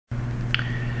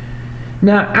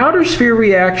Now, outer sphere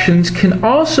reactions can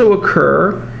also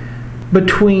occur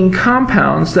between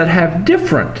compounds that have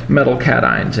different metal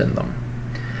cations in them.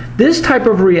 This type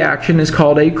of reaction is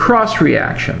called a cross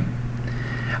reaction.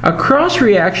 A cross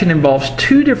reaction involves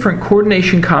two different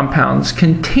coordination compounds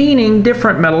containing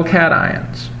different metal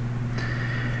cations.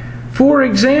 For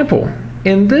example,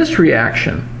 in this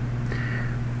reaction,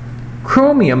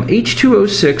 chromium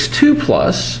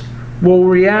H2O6 will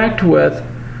react with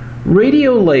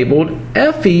radio-labeled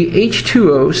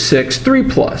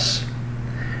FeH2O6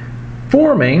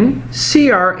 forming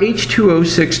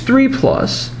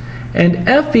CrH2O6 and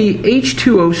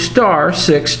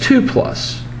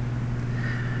FeH2O6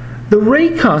 The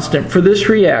rate constant for this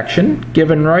reaction,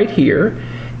 given right here,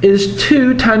 is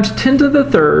 2 times 10 to the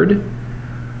third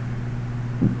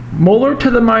molar to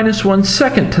the -1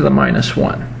 second to the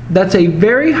 -1. That's a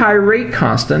very high rate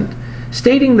constant,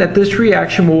 stating that this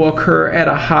reaction will occur at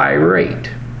a high rate.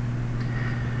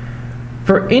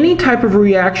 For any type of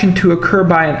reaction to occur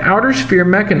by an outer sphere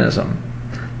mechanism,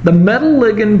 the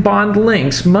metal-ligand bond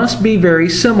lengths must be very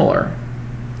similar.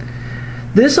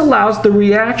 This allows the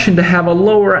reaction to have a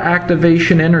lower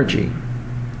activation energy.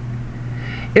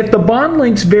 If the bond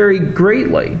lengths vary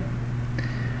greatly,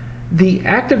 the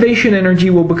activation energy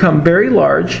will become very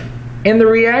large and the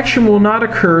reaction will not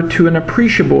occur to an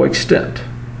appreciable extent.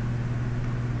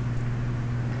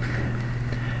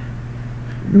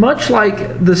 Much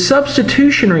like the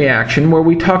substitution reaction where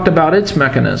we talked about its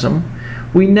mechanism,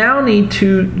 we now need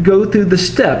to go through the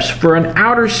steps for an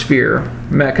outer sphere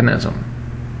mechanism.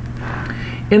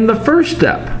 In the first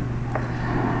step,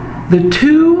 the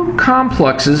two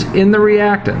complexes in the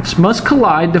reactants must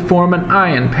collide to form an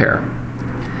ion pair.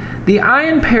 The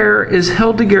ion pair is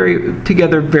held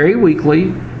together very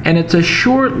weakly, and it's a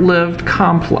short-lived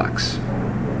complex.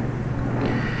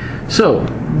 So,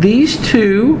 these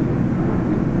two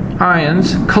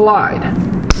ions collide,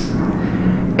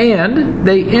 and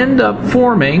they end up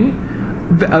forming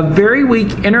a very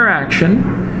weak interaction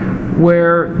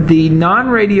where the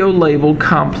non-radio labeled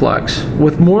complex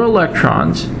with more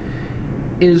electrons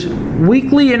is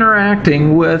weakly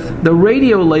interacting with the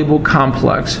radio labeled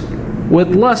complex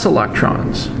with less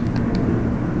electrons.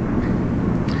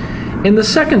 In the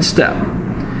second step,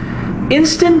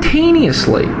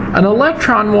 instantaneously an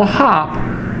electron will hop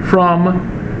from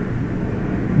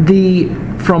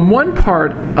one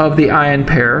part of the ion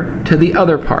pair to the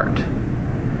other part.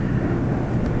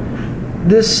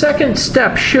 This second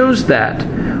step shows that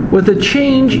with a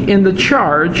change in the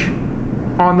charge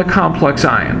on the complex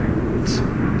ions.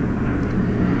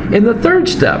 In the third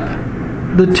step,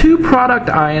 the two product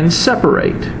ions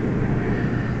separate.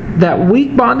 That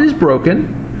weak bond is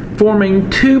broken, forming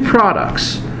two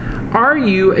products,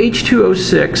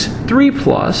 RuH2O6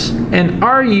 3+ and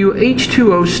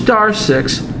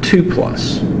RuH2O6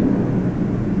 2+.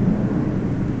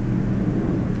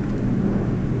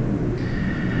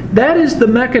 That is the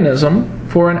mechanism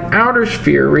for an outer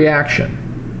sphere reaction.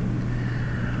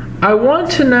 I want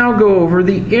to now go over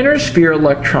the inner sphere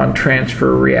electron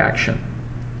transfer reaction.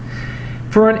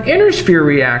 For an inner sphere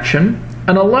reaction,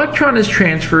 an electron is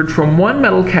transferred from one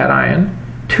metal cation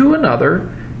to another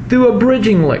through a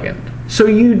bridging ligand. So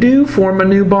you do form a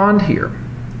new bond here.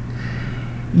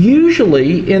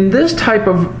 Usually, in this type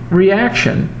of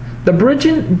reaction, the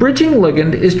bridging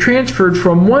ligand is transferred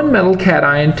from one metal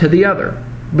cation to the other,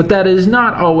 but that is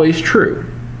not always true.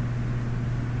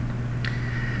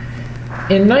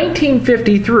 In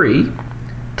 1953,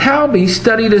 Taube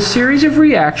studied a series of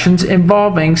reactions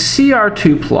involving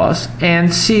Cr2+ and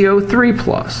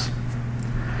CO3+.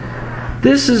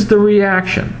 This is the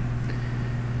reaction.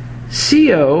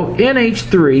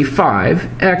 CONH3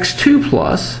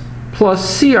 5X2+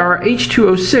 plus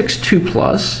CrH2O6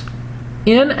 2+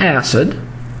 in acid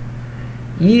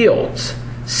yields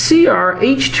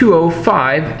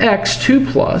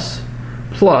CrH2O5X2+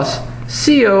 plus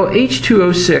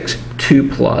COH2O6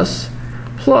 2+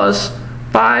 plus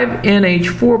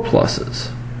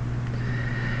 5NH4+.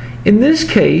 In this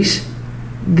case,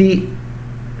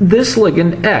 this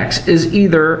ligand X is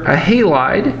either a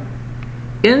halide,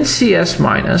 NCS-,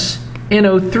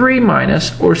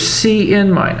 NO3- or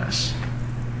CN-.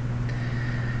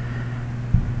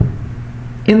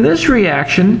 In this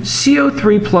reaction,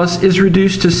 CO3+ is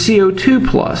reduced to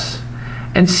CO2+,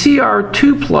 and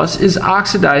Cr2+ is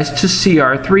oxidized to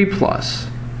Cr3+.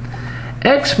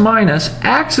 X-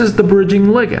 acts as the bridging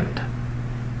ligand.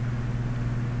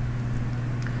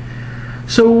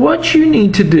 So what you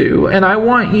need to do, and I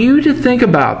want you to think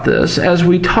about this as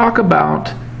we talk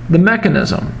about the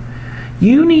mechanism,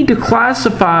 you need to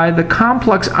classify the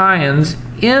complex ions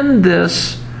in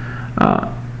this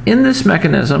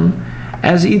mechanism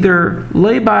as either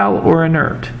labile or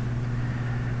inert.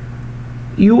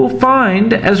 You will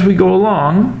find as we go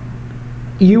along,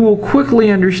 you will quickly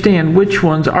understand which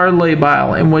ones are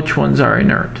labile and which ones are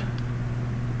inert.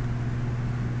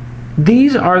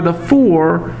 These are the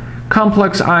 4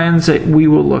 complex ions that we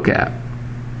will look at.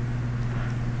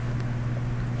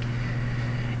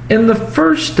 In the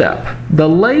first step, the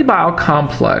labile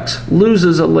complex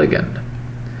loses a ligand.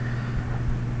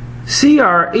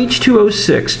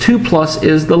 CH406-2+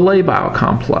 is the labile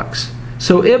complex,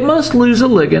 so it must lose a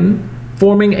ligand,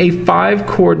 forming a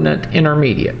 5-coordinate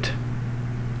intermediate.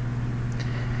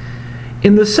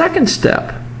 In the second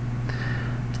step,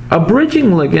 a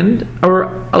bridging ligand, or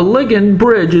a ligand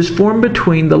bridge, is formed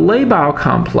between the labile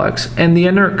complex and the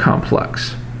inert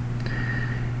complex.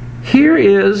 Here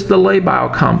is the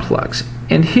labile complex,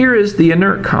 and here is the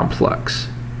inert complex.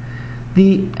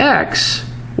 The X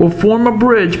will form a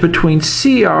bridge between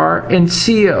Cr and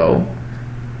Co,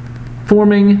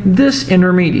 forming this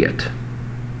intermediate.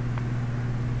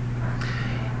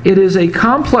 It is a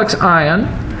complex ion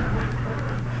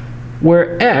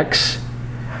where X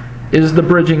is the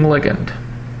bridging ligand.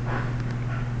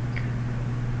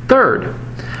 Third,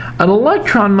 an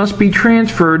electron must be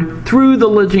transferred through the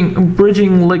bridging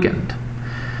ligand.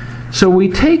 So we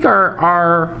take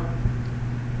our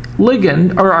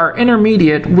ligand, or our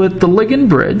intermediate, with the ligand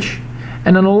bridge,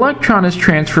 and an electron is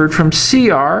transferred from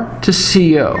Cr to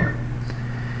Co,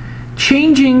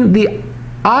 changing the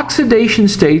oxidation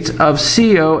states of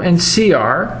Co and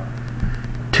Cr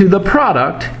to the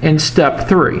product in step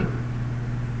 3.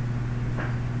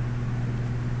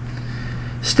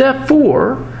 Step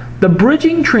 4, the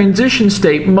bridging transition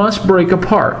state must break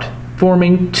apart,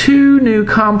 forming 2 new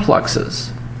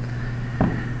complexes.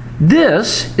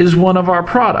 This is one of our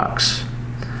products.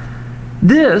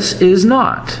 This is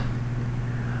not.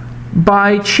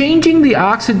 By changing the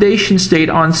oxidation state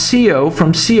on CO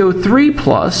from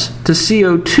CO3+ to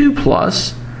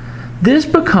CO2+, this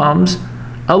becomes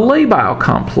a labile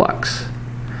complex.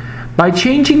 By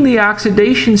changing the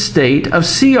oxidation state of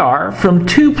Cr from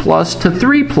 2+ to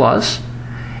 3+,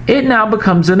 it now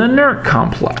becomes an inert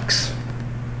complex.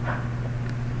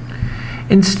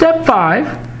 In step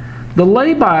 5, the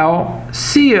labile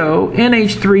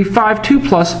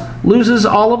CONH352+ loses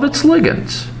all of its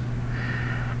ligands,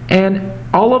 and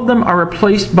all of them are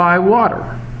replaced by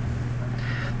water.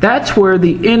 That's where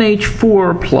the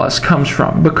NH4+ comes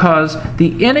from, because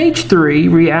the NH3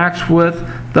 reacts with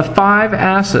the 5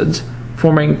 acids,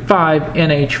 forming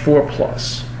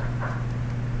 5NH4+.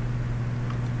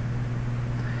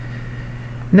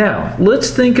 Now,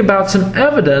 let's think about some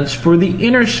evidence for the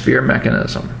inner sphere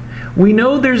mechanism. We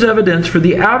know there's evidence for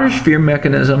the outer sphere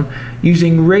mechanism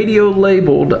using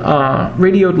radio-labeled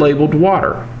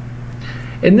water.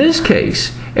 In this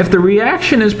case, if the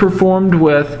reaction is performed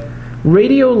with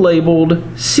radio-labeled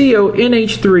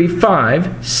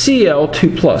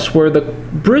CONH3,5Cl2+, where the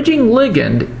bridging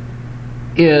ligand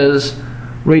is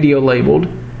radio-labeled,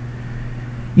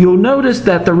 you'll notice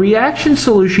that the reaction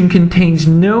solution contains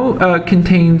no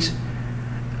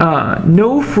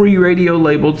free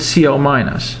radio-labeled Cl-.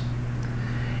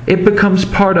 It becomes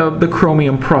part of the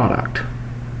chromium product.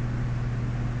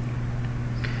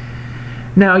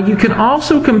 Now, you can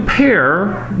also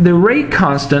compare the rate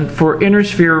constant for inner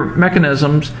sphere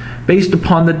mechanisms based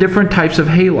upon the different types of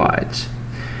halides.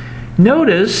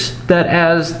 Notice that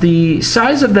as the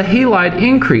size of the halide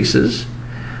increases,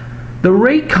 the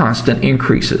rate constant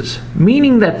increases,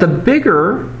 meaning that the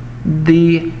bigger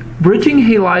the bridging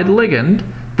halide ligand,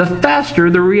 the faster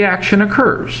the reaction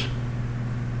occurs.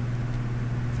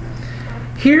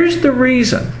 Here's the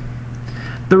reason.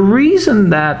 The reason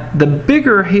that the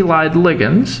bigger halide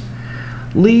ligands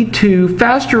lead to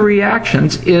faster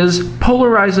reactions is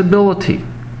polarizability.